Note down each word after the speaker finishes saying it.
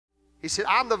He said,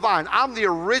 I'm the vine. I'm the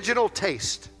original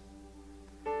taste.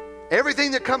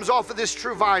 Everything that comes off of this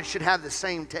true vine should have the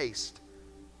same taste.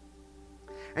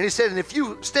 And he said, and if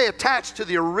you stay attached to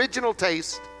the original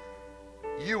taste,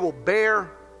 you will bear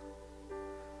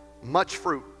much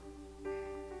fruit.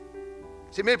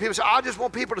 See, many people say, I just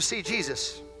want people to see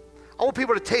Jesus. I want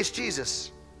people to taste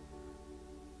Jesus.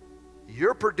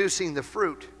 You're producing the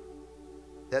fruit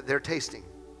that they're tasting.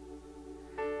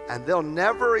 And they'll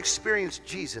never experience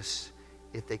Jesus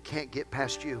if they can't get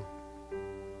past you.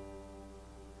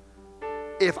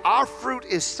 If our fruit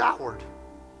is soured,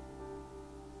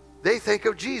 they think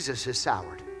of Jesus as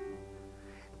soured.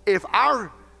 If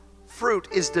our fruit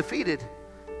is defeated,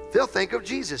 they'll think of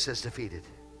Jesus as defeated.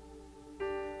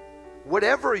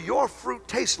 Whatever your fruit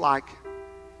tastes like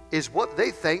is what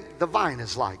they think the vine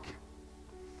is like.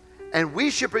 And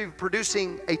we should be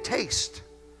producing a taste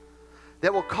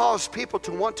that will cause people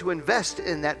to want to invest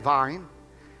in that vine,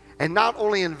 and not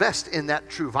only invest in that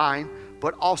true vine,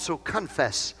 but also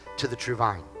confess to the true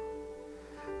vine.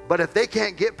 But if they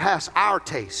can't get past our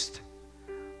taste,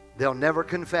 they'll never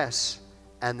confess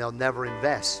and they'll never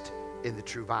invest in the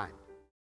true vine.